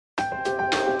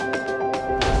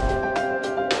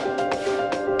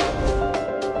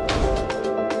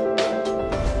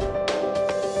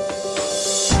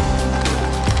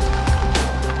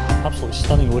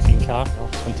stunning looking car.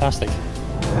 It's fantastic.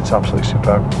 It's absolutely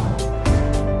superb.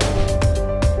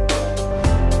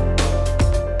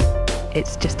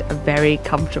 It's just a very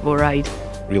comfortable ride.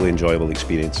 Really enjoyable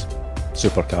experience.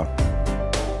 Super car.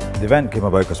 The event came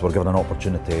about because we were given an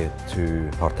opportunity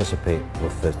to participate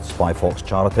with the Spy Fox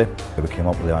charity. We came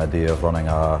up with the idea of running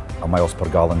a miles per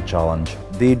gallon challenge.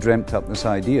 They dreamt up this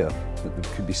idea that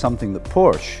there could be something that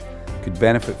Porsche could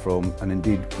benefit from, and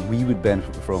indeed we would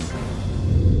benefit from.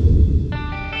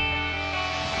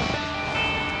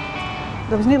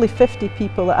 There was nearly 50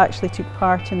 people that actually took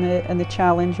part in the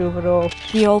challenge overall.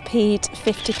 We all paid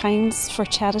 £50 for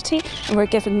charity and were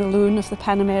given the loan of the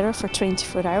Panamera for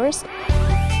 24 hours.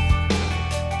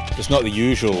 It's not the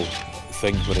usual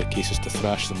thing where the case is to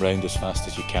thrash them round as fast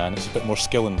as you can. It's a bit more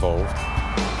skill involved.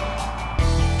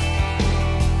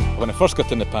 When I first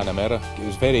got in the Panamera, it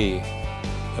was very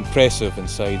impressive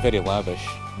inside, very lavish,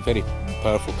 very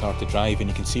powerful car to drive, and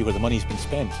you can see where the money's been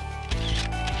spent.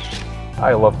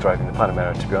 I love driving the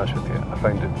Panamera, to be honest with you. I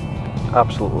found it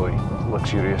absolutely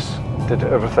luxurious. Did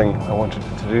everything I wanted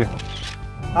it to do.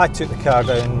 I took the car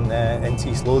down into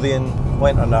East Lothian,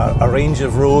 went on a range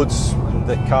of roads, and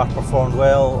the car performed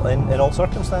well in all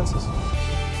circumstances.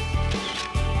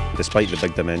 Despite the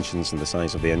big dimensions and the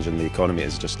size of the engine, the economy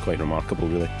is just quite remarkable,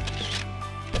 really.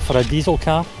 For a diesel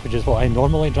car, which is what I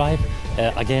normally drive,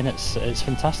 again it's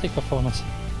fantastic performance.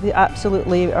 They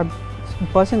absolutely are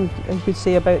buzzing, I would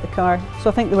say, about the car. So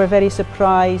I think they were very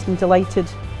surprised and delighted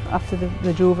after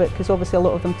they drove it, because obviously a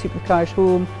lot of them took the cars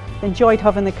home, enjoyed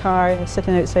having the car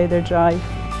sitting outside their drive.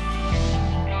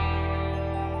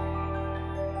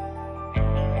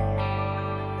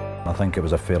 I think it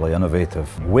was a fairly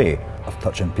innovative way of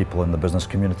touching people in the business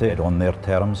community on their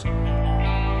terms.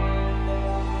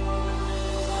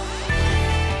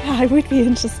 I would be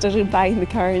interested in buying the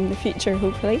car in the future,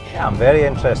 hopefully. Yeah, I'm very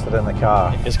interested in the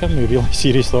car. It's given me really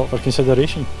serious thought for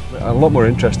consideration. I'm a lot more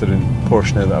interested in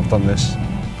Porsche now that I've done this.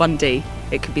 One day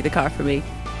it could be the car for me.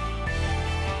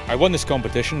 I won this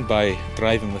competition by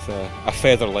driving with a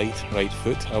feather light right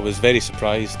foot. I was very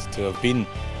surprised to have been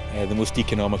the most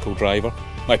economical driver.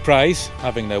 My prize,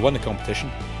 having now won the competition,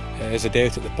 is a day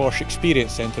out at the Porsche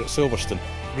Experience Centre at Silverstone.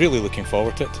 Really looking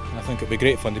forward to it. I think it'd be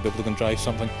great fun to be able to go and drive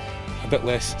something a bit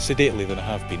less sedately than I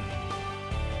have been.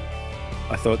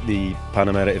 I thought the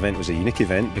Panamera event was a unique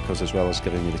event because, as well as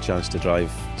giving me the chance to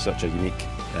drive such a unique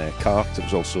car, it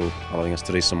was also allowing us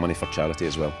to raise some money for charity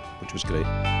as well, which was great.